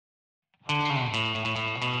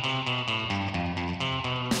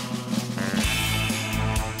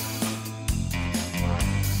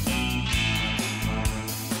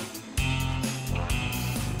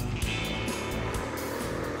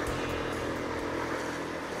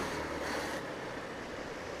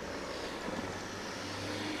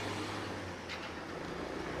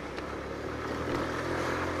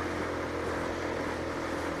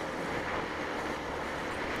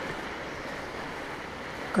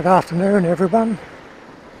Good afternoon everyone.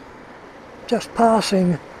 Just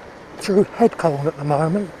passing through Headcorn at the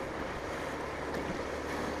moment.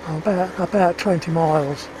 I'm about 20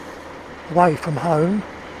 miles away from home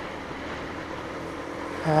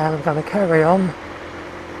and I'm going to carry on,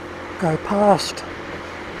 go past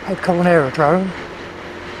Headcorn Aerodrome,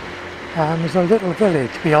 and there's a little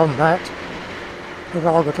village beyond that that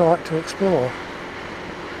I would like to explore.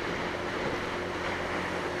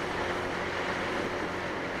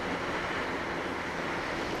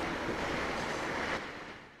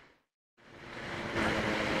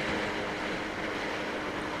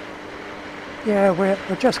 Yeah, we're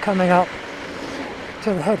just coming up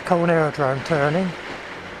to the Headcorn Aerodrome turning.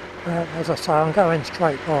 As I say, I'm going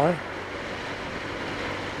straight by.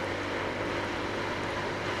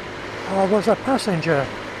 I was a passenger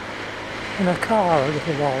in a car a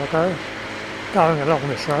little while ago, going along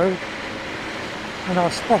this road, and I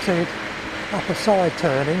spotted up a side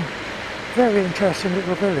turning, very interesting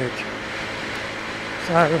little village.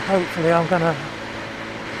 So hopefully I'm going to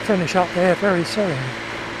finish up there very soon.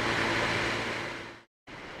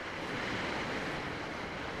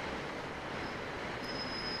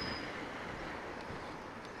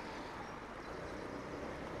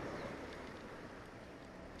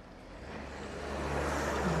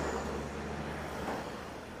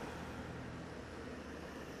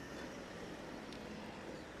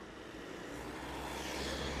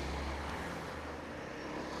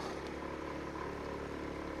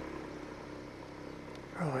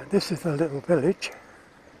 Right, this is the little village.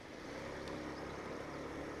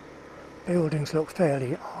 Buildings look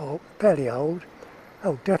fairly old.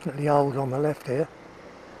 Oh, definitely old on the left here.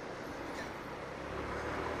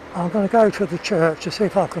 I'm going to go to the church to see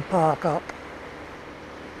if I can park up.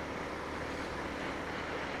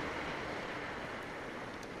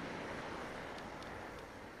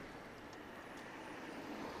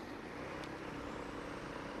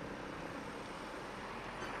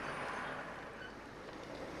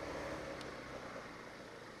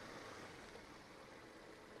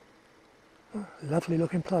 Lovely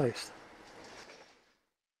looking place.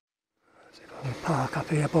 See if I can park up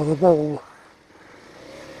here by the wall.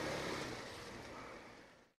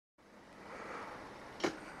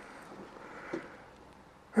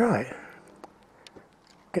 Right,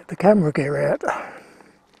 get the camera gear out.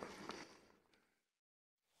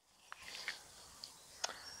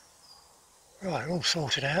 Right, all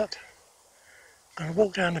sorted out. I'm going to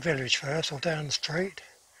walk down the village first, or down the street,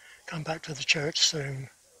 come back to the church soon.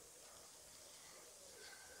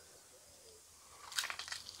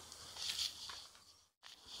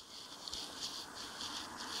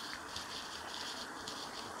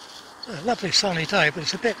 A lovely sunny day, but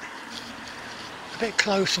it's a bit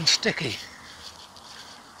close and sticky.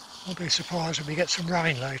 I'll be surprised if we get some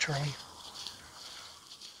rain later on.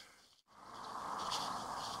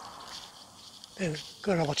 Yeah,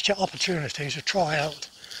 good opportunity to try out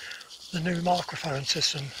the new microphone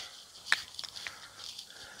system.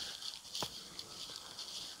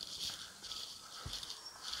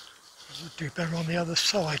 I'll do better on the other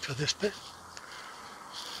side for this bit.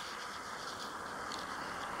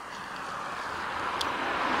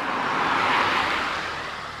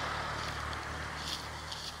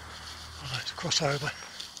 I'll have to cross over.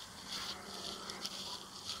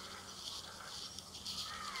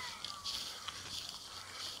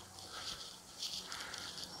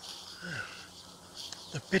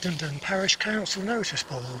 The Biddenden Parish Council notice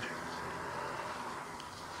board.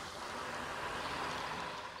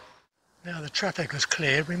 Now the traffic has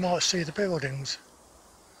cleared, we might see the buildings.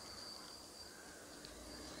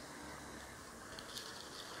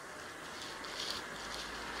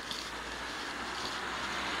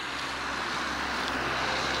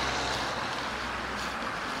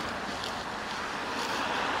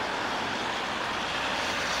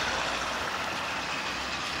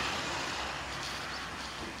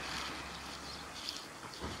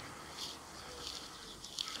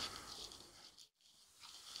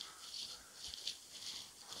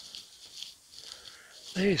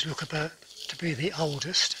 These look about to be the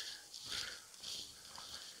oldest.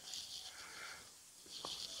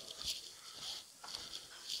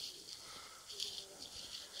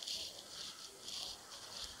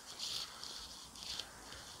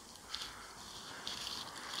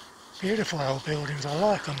 Beautiful old buildings, I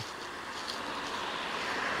like them.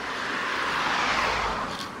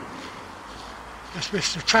 Just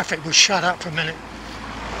wish the traffic would shut up for a minute.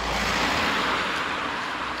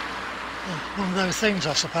 One of those things,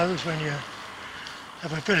 I suppose, when you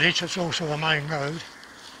have a village that's also a main road.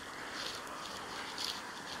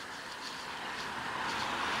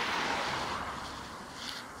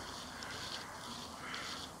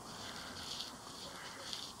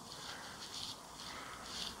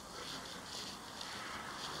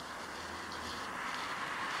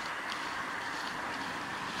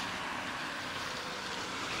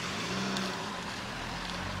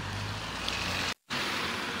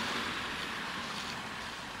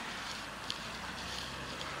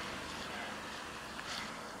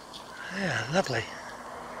 Yeah, lovely.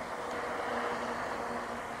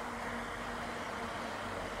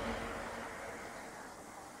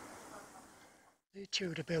 These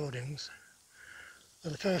Tudor buildings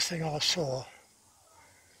were the first thing I saw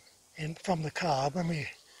from the car when we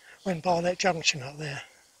went by that junction up there.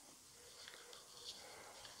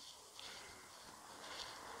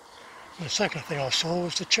 And the second thing I saw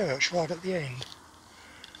was the church right at the end.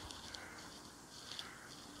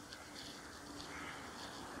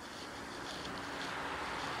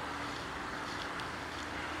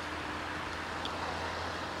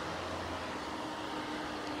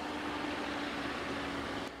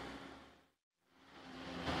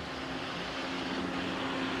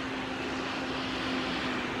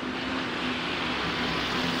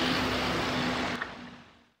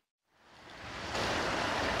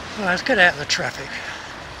 Well, let's get out of the traffic.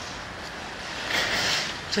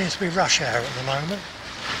 Seems to be rush hour at the moment.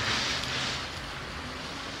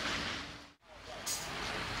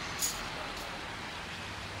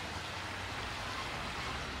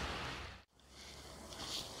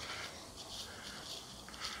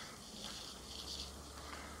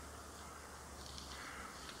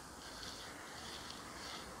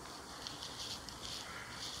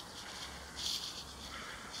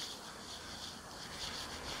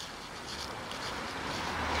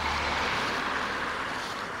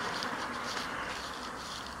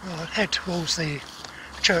 I'll head towards the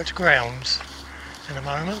church grounds in a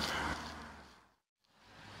moment.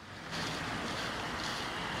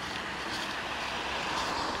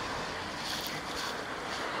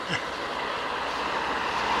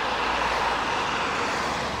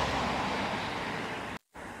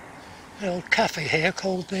 An old cafe here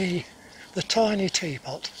called the Tiny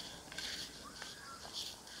Teapot.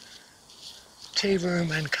 Tea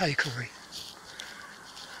room and cakery.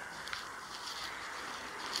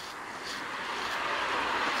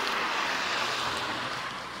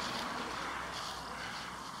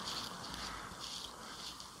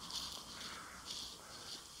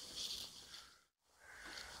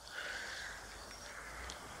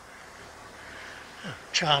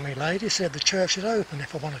 Charming lady said the church is open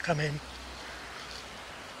if I want to come in.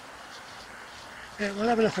 Yeah, we'll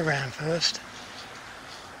have a look around first.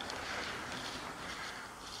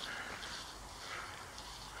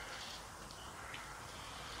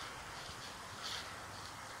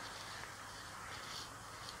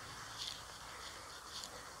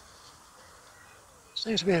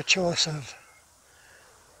 Seems to be a choice of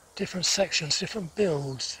different sections, different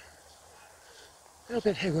builds. A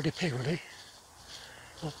little bit higgledy-piggledy.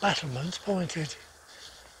 Got battlements, pointed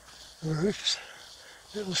roofs,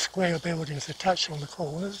 little square buildings attached on the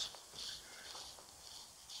corners,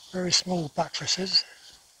 very small buttresses.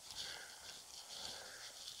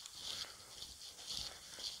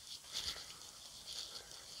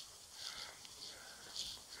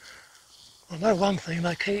 I know one thing,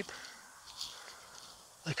 they keep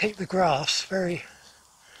the grass very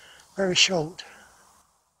short.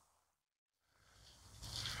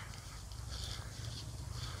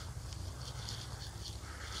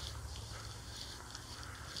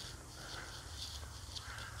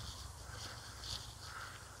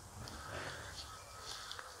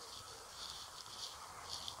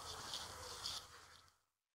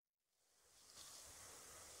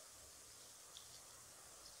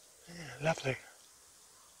 Yeah, lovely.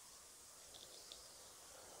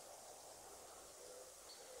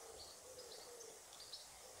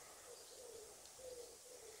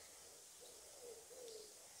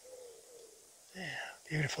 Yeah,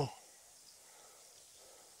 beautiful.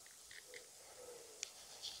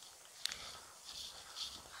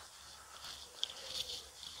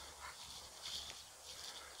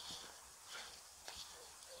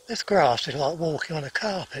 This grass is like walking on a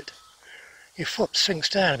carpet. Your foot sinks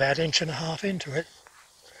down about 1.5 inches into it.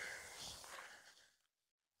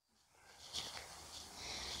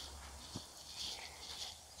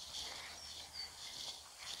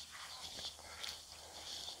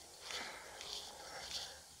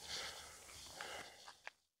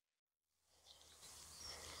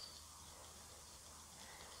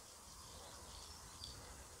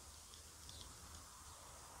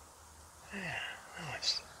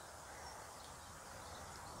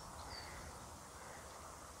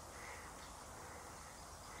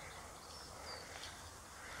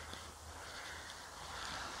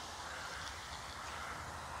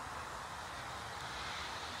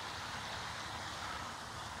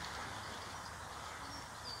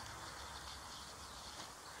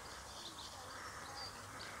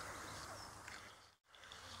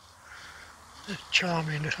 A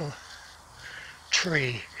charming little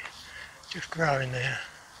tree just growing there.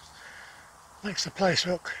 Makes the place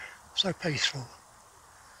look so peaceful.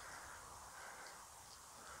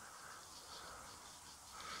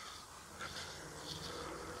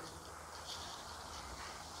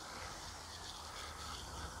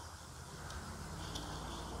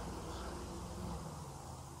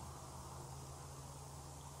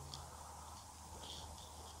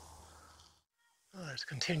 Let's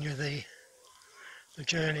continue the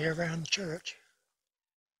journey around the church.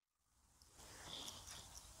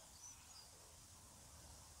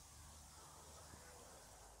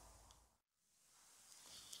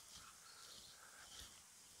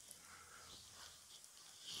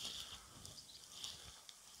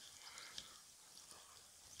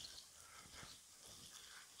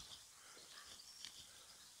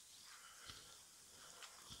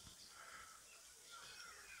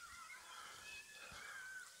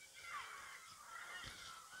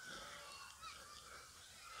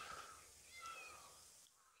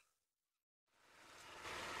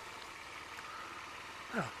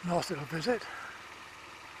 Oh, nice little visit.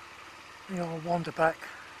 I'll wander back,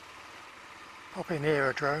 pop in the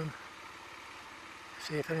aerodrome,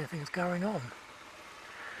 see if anything's going on.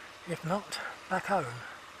 If not, back home.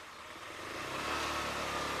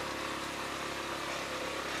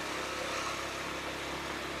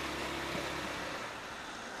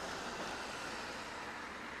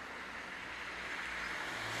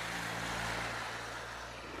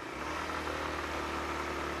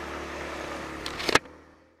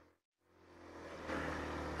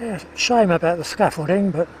 Yeah, shame about the scaffolding,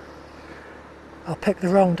 but I picked the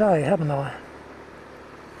wrong day, haven't I?